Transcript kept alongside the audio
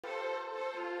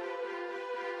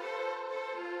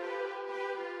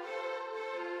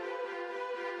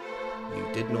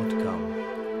did not come,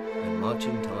 and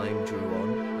marching time drew on,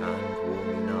 and wore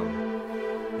me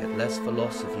numb. Yet less for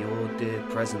loss of your dear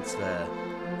presence there,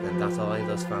 than that I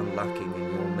thus found lacking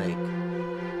in your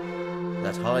make.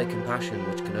 That high compassion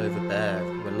which can overbear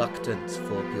reluctance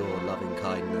for pure loving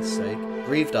kindness' sake,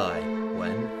 grieved I,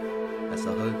 when, as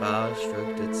the hope hour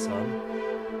stroked its sun,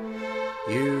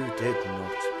 you did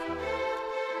not come.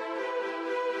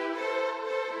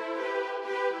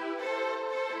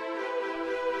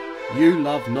 You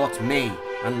love not me,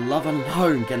 and love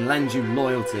alone can lend you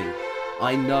loyalty.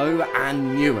 I know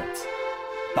and knew it.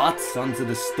 But unto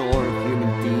the store of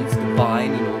human deeds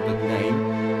divine in all but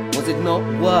name, was it not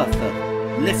worth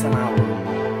a little hour or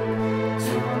more?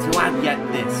 To add yet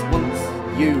this, once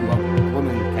you, a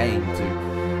woman, came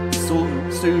to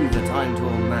soothe the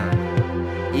time-torn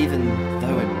man, even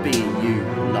though it be you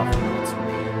who